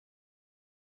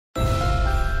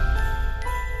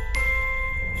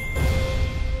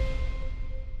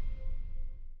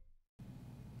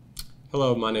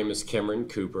Hello, my name is Cameron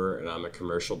Cooper, and I'm a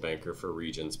commercial banker for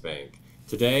Regions Bank.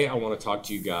 Today, I want to talk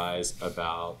to you guys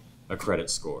about a credit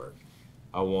score.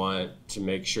 I want to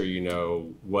make sure you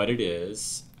know what it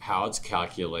is, how it's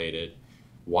calculated,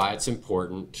 why it's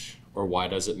important or why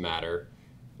does it matter,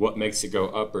 what makes it go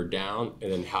up or down,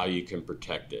 and then how you can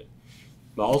protect it.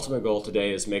 My ultimate goal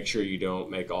today is make sure you don't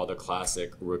make all the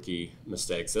classic rookie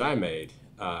mistakes that I made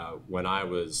when I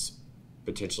was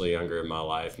potentially younger in my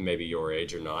life, maybe your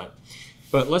age or not.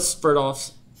 But let's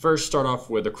first start off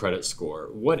with a credit score.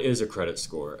 What is a credit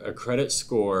score? A credit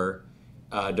score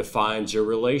defines your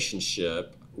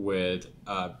relationship with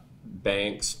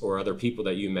banks or other people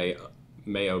that you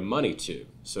may owe money to.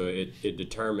 So it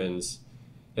determines,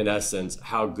 in essence,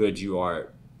 how good you are at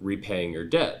repaying your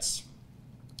debts.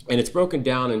 And it's broken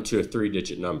down into a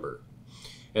 3-digit number.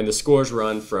 And the scores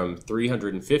run from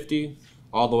 350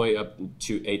 all the way up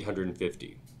to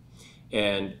 850.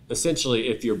 And essentially,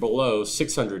 if you're below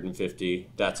 650,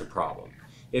 that's a problem.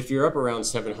 If you're up around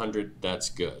 700, that's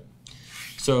good.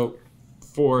 So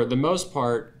for the most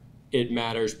part, it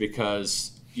matters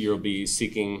because you'll be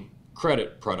seeking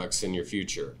credit products in your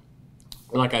future.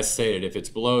 And like I stated, if it's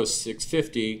below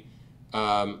 650,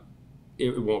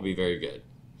 it won't be very good.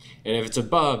 And if it's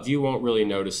above, you won't really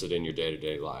notice it in your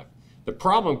day-to-day life. The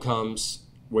problem comes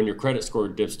when your credit score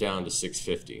dips down to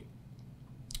 650.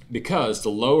 Because the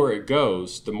lower it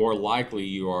goes, the more likely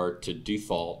you are to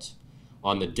default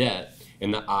on the debt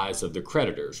in the eyes of the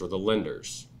creditors or the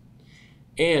lenders.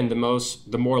 And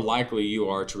the more likely you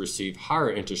are to receive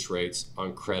higher interest rates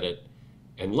on credit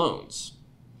and loans.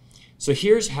 So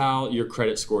here's how your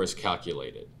credit score is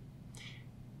calculated.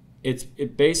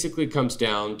 It basically comes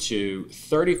down to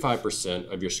 35%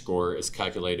 of your score is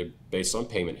calculated based on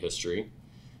payment history,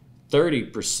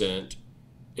 30%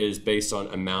 is based on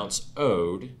amounts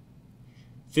owed,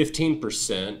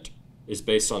 15% is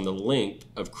based on the length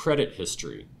of credit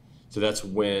history. So that's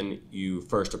when you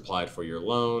first applied for your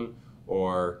loan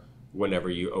or whenever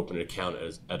you open an account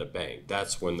at a bank.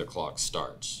 That's when the clock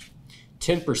starts.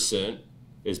 10%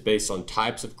 is based on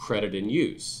types of credit in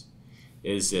use.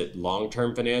 Is it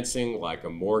long-term financing like a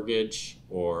mortgage,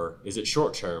 or is it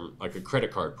short-term like a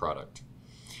credit card product?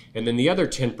 And then the other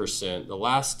 10%, the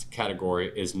last category,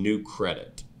 is new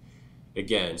credit.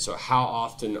 Again, so how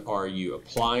often are you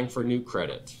applying for new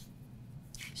credit?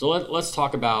 So let's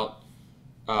talk about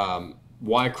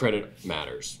why credit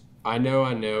matters. I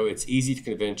know it's easy to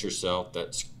convince yourself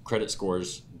that credit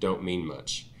scores don't mean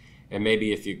much. And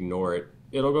maybe if you ignore it,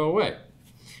 it'll go away.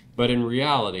 But in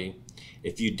reality,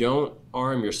 if you don't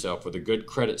arm yourself with a good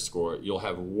credit score, you'll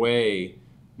have way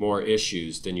more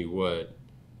issues than you would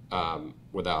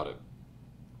without it.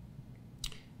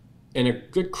 And a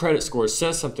good credit score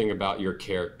says something about your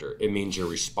character. It means you're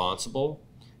responsible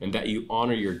and that you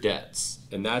honor your debts.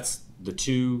 And that's the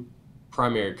two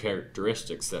primary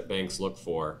characteristics that banks look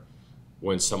for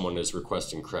when someone is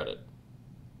requesting credit.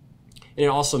 And it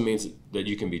also means that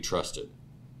you can be trusted.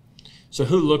 So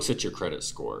who looks at your credit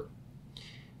score?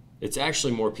 It's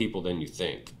actually more people than you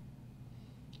think.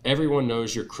 Everyone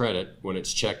knows your credit when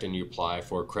it's checked and you apply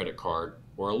for a credit card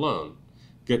or a loan.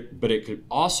 But it could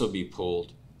also be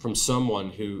pulled from someone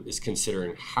who is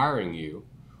considering hiring you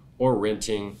or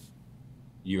renting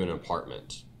you an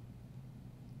apartment.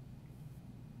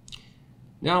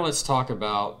 Now let's talk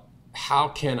about how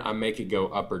can I make it go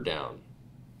up or down.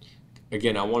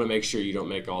 Again, I want to make sure you don't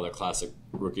make all the classic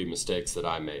rookie mistakes that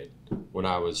I made when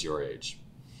I was your age.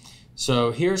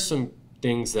 So here's some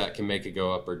things that can make it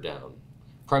go up or down.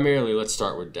 Primarily, let's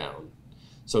start with down.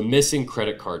 So missing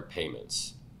credit card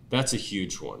payments. That's a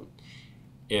huge one.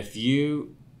 If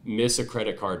you miss a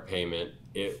credit card payment,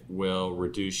 it will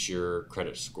reduce your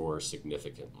credit score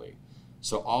significantly.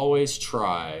 So always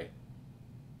try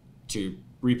to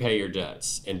repay your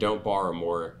debts and don't borrow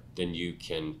more than you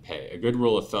can pay. A good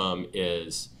rule of thumb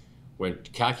is when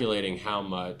calculating how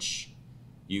much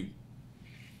you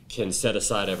can set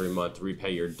aside every month to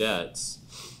repay your debts,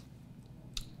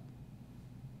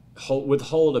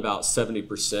 withhold about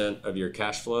 70% of your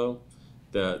cash flow,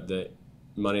 the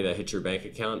money that hits your bank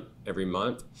account every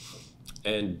month,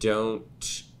 and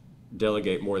don't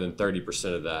delegate more than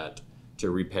 30% of that to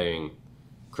repaying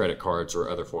credit cards or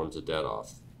other forms of debt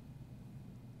off.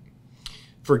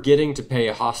 Forgetting to pay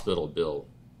a hospital bill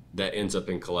that ends up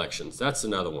in collections, that's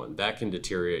another one. That can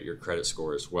deteriorate your credit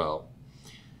score as well.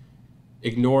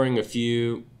 Ignoring a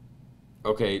few,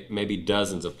 maybe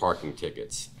dozens of parking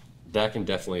tickets, that can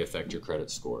definitely affect your credit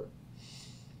score.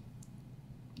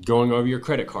 Going over your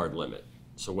credit card limit.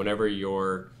 So whenever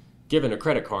you're given a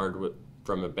credit card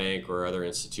from a bank or other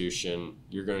institution,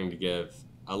 you're going to give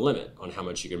a limit on how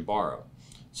much you can borrow.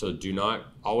 So do not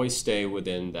always stay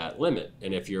within that limit.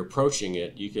 And if you're approaching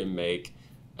it, you can make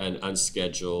an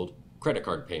unscheduled credit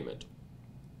card payment.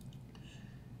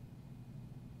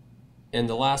 And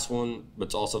the last one, but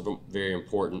it's also very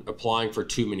important, applying for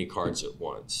too many cards at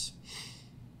once.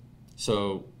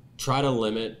 So try to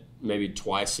limit maybe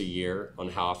twice a year on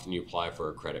how often you apply for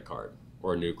a credit card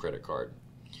or a new credit card.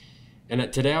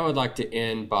 And today I would like to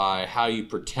end by how you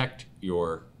protect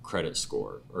your credit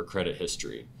score or credit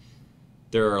history.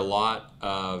 There are a lot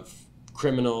of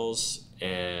criminals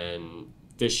and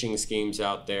phishing schemes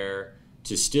out there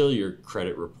to steal your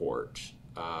credit report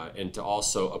and to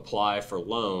also apply for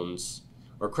loans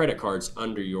or credit cards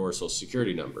under your Social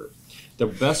Security number. The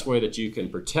best way that you can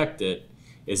protect it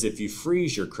is if you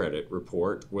freeze your credit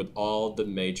report with all the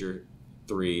major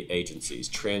 3 agencies: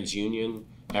 TransUnion,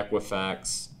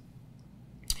 Equifax,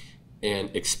 and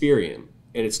Experian.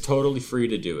 And it's totally free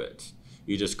to do it.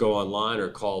 You just go online or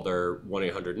call their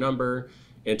 1-800 number,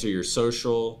 enter your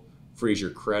social, freeze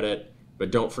your credit,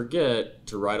 but don't forget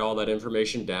to write all that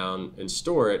information down and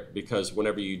store it, because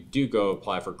whenever you do go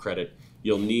apply for credit,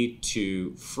 you'll need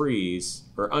to freeze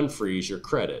or unfreeze your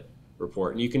credit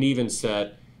report. And you can even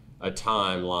set a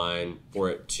timeline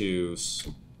for it to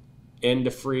end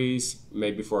to freeze,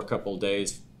 maybe for a couple of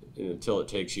days until it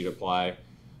takes you to apply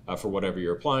for whatever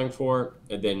you're applying for,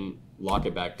 and then lock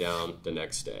it back down the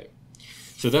next day.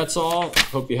 So that's all.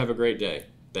 Hope you have a great day.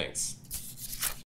 Thanks.